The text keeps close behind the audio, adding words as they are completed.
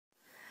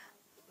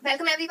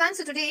Welcome everyone.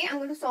 So today I'm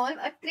going to solve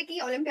a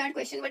tricky Olympiad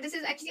question, but this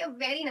is actually a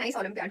very nice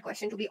Olympiad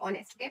question to be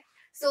honest. Okay.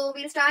 So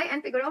we'll try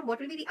and figure out what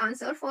will be the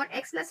answer for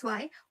x plus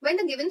y when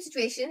the given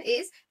situation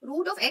is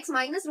root of x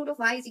minus root of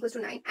y is equals to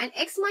 9 and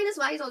x minus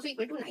y is also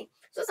equal to 9.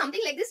 So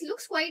something like this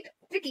looks quite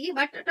tricky,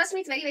 but trust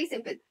me, it's very, very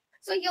simple.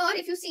 So here,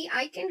 if you see,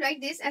 I can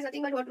write this as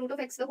nothing but what root of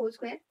x the whole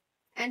square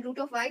and root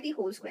of y the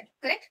whole square,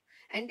 correct?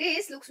 And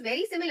this looks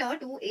very similar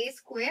to a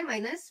square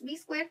minus b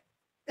square,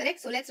 correct?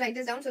 So let's write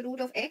this down. So root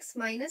of x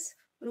minus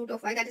root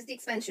of y, that is the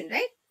expansion,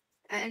 right?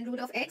 And root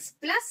of x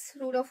plus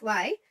root of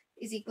y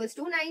is equals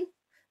to 9.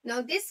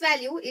 Now this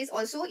value is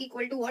also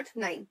equal to what?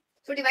 9.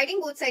 So dividing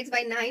both sides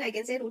by 9, I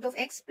can say root of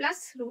x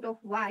plus root of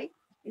y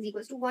is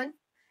equals to 1.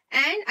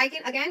 And I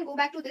can again go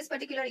back to this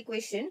particular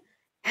equation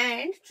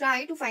and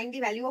try to find the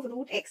value of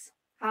root x.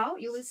 How?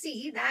 You will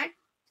see that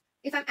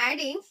if I'm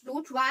adding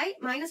root y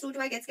minus root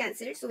y gets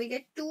cancelled. So we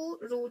get 2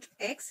 root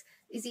x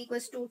is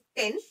equals to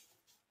 10.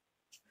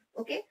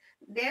 Okay.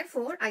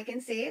 Therefore, I can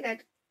say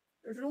that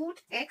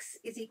root x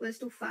is equals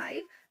to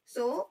 5.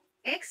 So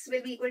x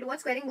will be equal to what?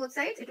 Squaring both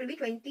sides, it will be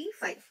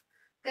 25.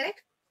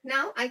 Correct?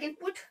 Now I can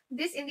put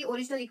this in the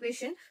original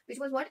equation, which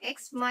was what?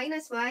 X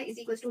minus y is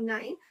equals to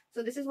 9.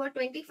 So this is what?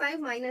 25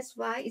 minus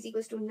y is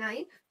equals to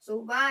 9. So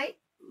y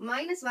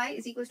minus y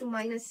is equals to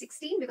minus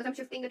 16, because I'm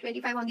shifting the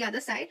 25 on the other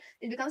side.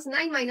 It becomes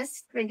 9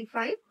 minus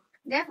 25.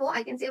 Therefore,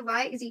 I can say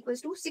y is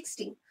equals to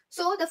 16.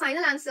 So the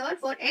final answer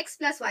for x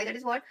plus y, that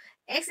is what?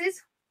 X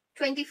is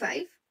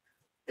 25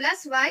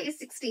 plus y is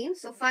 16.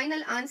 So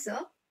final answer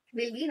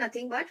will be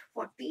nothing but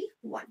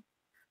 41.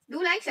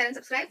 Do like, share and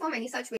subscribe for many such videos.